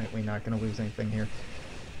definitely not going to lose anything here.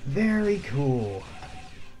 Very cool.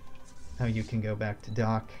 Now you can go back to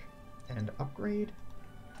dock and upgrade.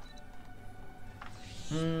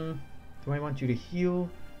 Do I want you to heal?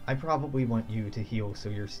 I probably want you to heal so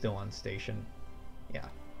you're still on station. Yeah.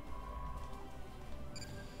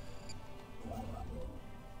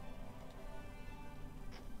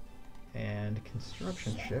 And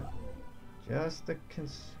construction ship. Just the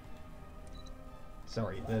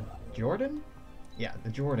Sorry, the Jordan? Yeah, the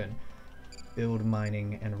Jordan. Build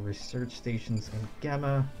mining and research stations in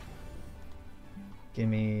Gamma.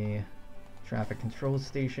 Gimme traffic control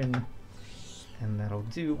station. And that'll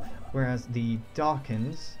do. Whereas the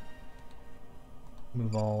Dawkins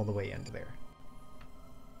move all the way into there.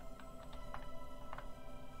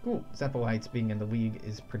 Cool. Zephalites being in the League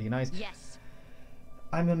is pretty nice. Yes.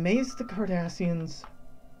 I'm amazed the Cardassians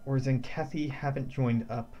or Zenkethi haven't joined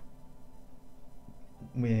up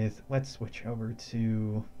with... Let's switch over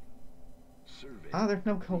to... Survey. Ah, there's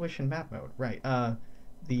no coalition map mode. Right.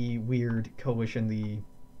 The weird coalition,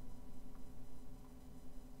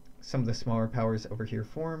 some of the smaller powers over here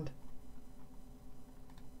formed.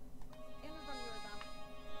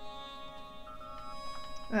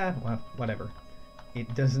 Well, whatever.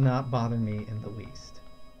 It does not bother me in the least.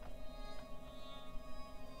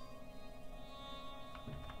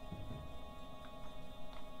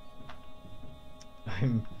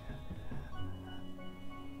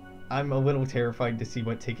 I'm a little terrified to see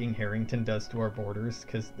what taking Harrington does to our borders,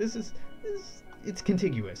 because it's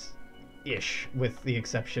contiguous-ish, with the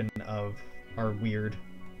exception of our weird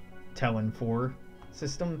Talon 4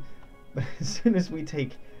 system. But as soon as we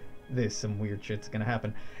take this, some weird shit's gonna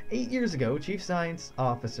happen. 8 years ago, Chief Science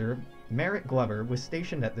Officer Merritt Glover was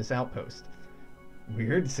stationed at this outpost.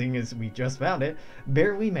 Weird, seeing as we just found it,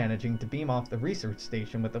 barely managing to beam off the research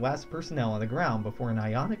station with the last personnel on the ground before an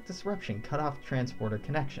ionic disruption cut off transporter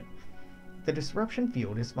connection. The disruption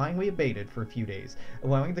field is finally abated for a few days,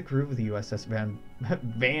 allowing the crew of the USS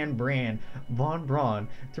Von Braun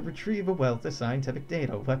to retrieve a wealth of scientific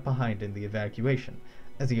data left behind in the evacuation.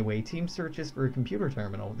 As the away team searches for a computer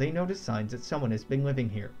terminal, they notice signs that someone has been living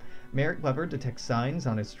here. Merritt Glover detects signs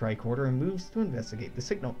on his tricorder and moves to investigate the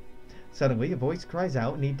signal. Suddenly, a voice cries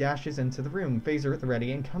out and he dashes into the room, phaser at the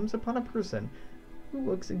ready, and comes upon a person who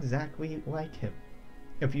looks exactly like him.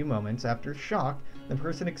 A few moments after shock, the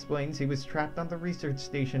person explains he was trapped on the research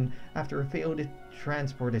station after a failed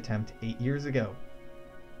transport attempt 8 years ago.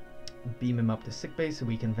 Beam him up to sickbay so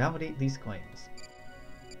we can validate these claims.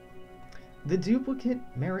 The duplicate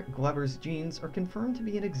Merritt Glover's genes are confirmed to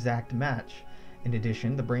be an exact match. In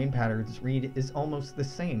addition, the brain patterns read is almost the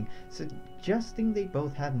same, suggesting they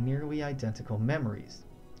both have nearly identical memories.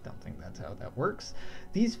 Don't think that's how that works.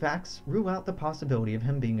 These facts rule out the possibility of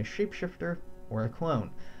him being a shapeshifter or a clone.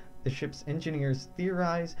 The ship's engineers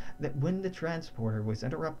theorize that when the transporter was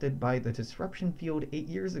interrupted by the disruption field 8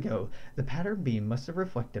 years ago, the pattern beam must have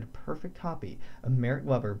reflected a perfect copy of Merritt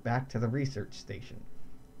Glover back to the research station.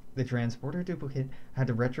 The transporter duplicate had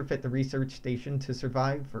to retrofit the research station to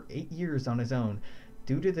survive for 8 years on his own.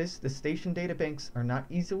 Due to this, the station databanks are not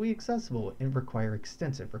easily accessible and require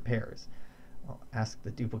extensive repairs. I'll ask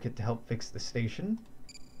the duplicate to help fix the station.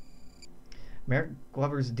 Merritt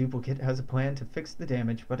Glover's duplicate has a plan to fix the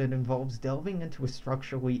damage, but it involves delving into a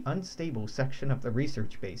structurally unstable section of the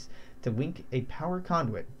research base to link a power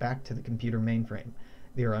conduit back to the computer mainframe.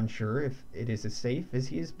 They are unsure if it is as safe as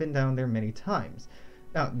he has been down there many times.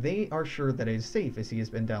 Now, they are sure that it is safe as he has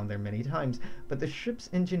been down there many times, but the ship's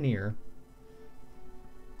engineer...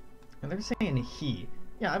 And they're saying he.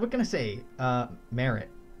 Yeah, I was gonna say,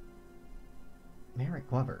 Merritt. Merritt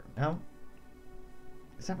Glover. No?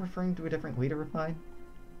 Is that referring to a different leader of mine?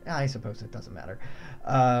 I suppose it doesn't matter.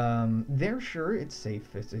 They're sure it's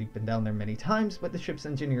safe as he's been down there many times, but the ship's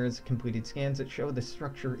engineers completed scans that show the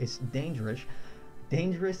structure is dangerous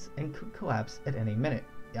and could collapse at any minute.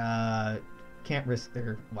 Can't risk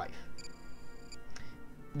their life.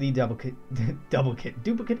 The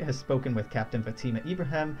duplicate has spoken with Captain Fatima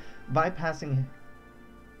Ibrahim, bypassing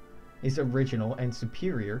is original and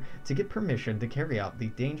superior to get permission to carry out the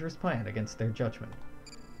dangerous plan against their judgment.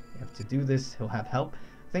 If to do this, he'll have help.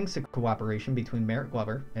 Thanks to cooperation between Merrick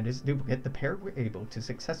Glover and his duplicate, the pair were able to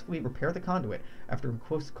successfully repair the conduit after a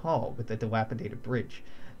close call with the dilapidated bridge.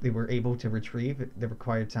 They were able to retrieve the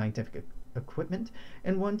required scientific equipment,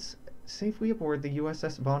 and once safely aboard the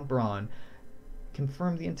USS Von Braun,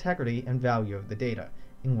 confirm the integrity and value of the data.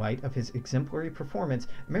 In light of his exemplary performance,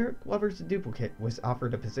 Merrick Glover's duplicate was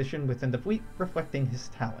offered a position within the fleet reflecting his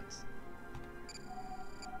talents.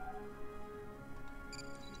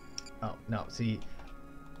 Oh, no, see,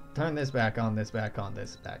 turn this back on, this back on,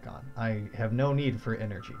 this back on. I have no need for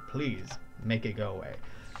energy. Please, make it go away.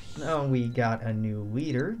 Now we got a new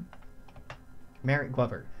leader. Merrick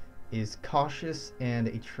Glover is cautious and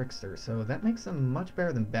a trickster, so that makes him much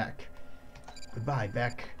better than Beck. Goodbye,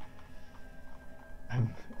 Beck.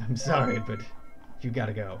 I'm sorry, but you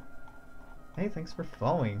gotta go. Hey, thanks for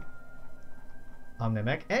following.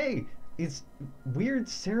 Omnimech. Hey! It's weird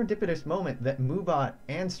serendipitous moment that Moobot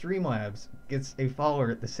and Streamlabs gets a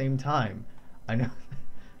follower at the same time. I know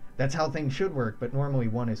that's how things should work, but normally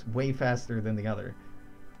one is way faster than the other.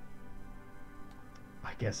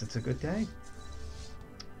 I guess it's a good day.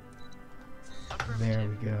 There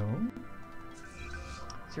we go.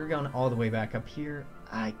 So we're going all the way back up here.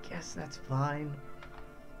 I guess that's fine.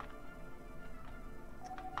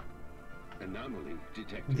 Anomaly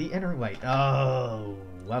detected. The inner light. Oh,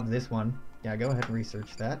 love this one. Yeah, go ahead and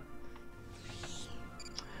research that.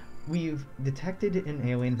 We've detected an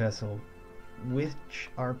alien vessel which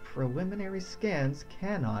our preliminary scans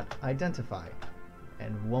cannot identify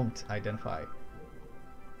and won't identify.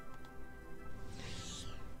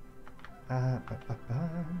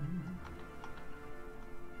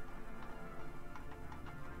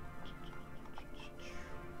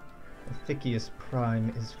 Fickius Prime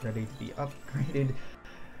is ready to be upgraded.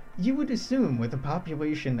 You would assume with a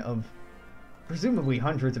population of presumably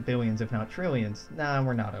hundreds of billions, if not trillions, nah,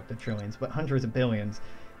 we're not up to trillions, but hundreds of billions,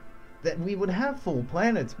 that we would have full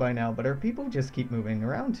planets by now, but our people just keep moving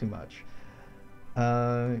around too much.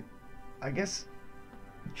 I guess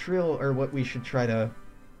Trill are what we should try to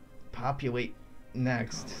populate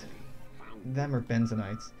next. Them or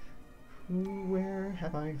Benzenites. Where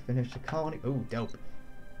have I finished a colony? Oh, dope.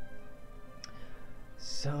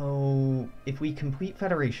 So, if we complete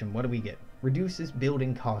Federation, what do we get? Reduces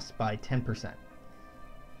building costs by 10%.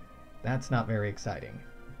 That's not very exciting.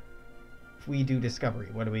 If we do Discovery,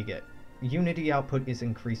 what do we get? Unity output is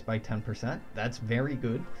increased by 10%. That's very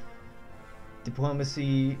good.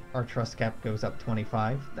 Diplomacy, our trust cap goes up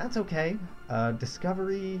 25. That's okay.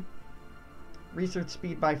 Discovery, research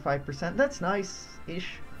speed by 5%. That's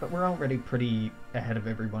nice-ish, but we're already pretty ahead of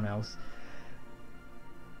everyone else.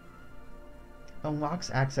 Unlocks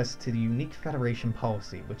access to the unique Federation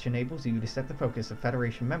policy, which enables you to set the focus of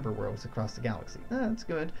Federation member worlds across the galaxy. That's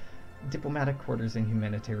good. Diplomatic quarters and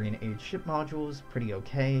humanitarian aid ship modules, pretty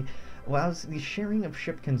okay. Allows the sharing of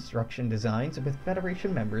ship construction designs with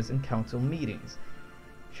Federation members in council meetings.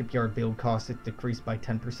 Shipyard build costs is decreased by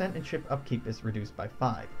 10% and ship upkeep is reduced by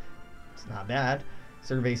 5%. It's not bad.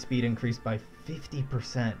 Survey speed increased by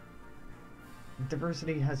 50%.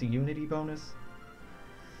 Diversity has a unity bonus.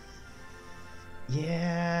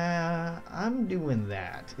 Yeah, I'm doing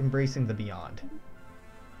that. Embracing the beyond.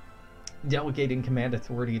 Delegating command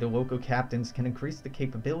authority to local captains can increase the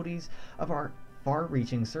capabilities of our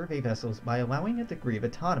far-reaching survey vessels by allowing a degree of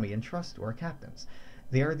autonomy and trust to our captains.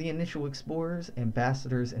 They are the initial explorers,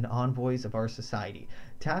 ambassadors, and envoys of our society,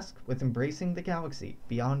 tasked with embracing the galaxy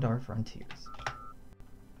beyond our frontiers.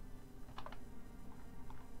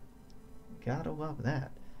 Gotta love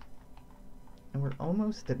that. And we're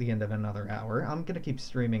almost at the end of another hour. I'm going to keep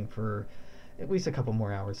streaming for at least a couple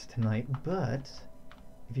more hours tonight, but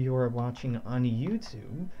if you are watching on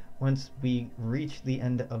YouTube, once we reach the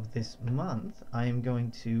end of this month, I am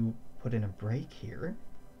going to put in a break here.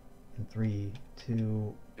 In 3,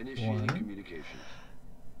 2, Initiating 1. communications.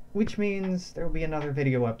 Which means there will be another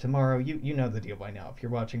video up tomorrow. You know the deal by now. If you're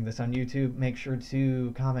watching this on YouTube, make sure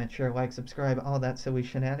to comment, share, like, subscribe, all that silly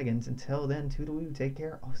shenanigans. Until then, toodaloo, take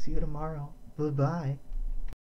care. I'll see you tomorrow. Bye-bye.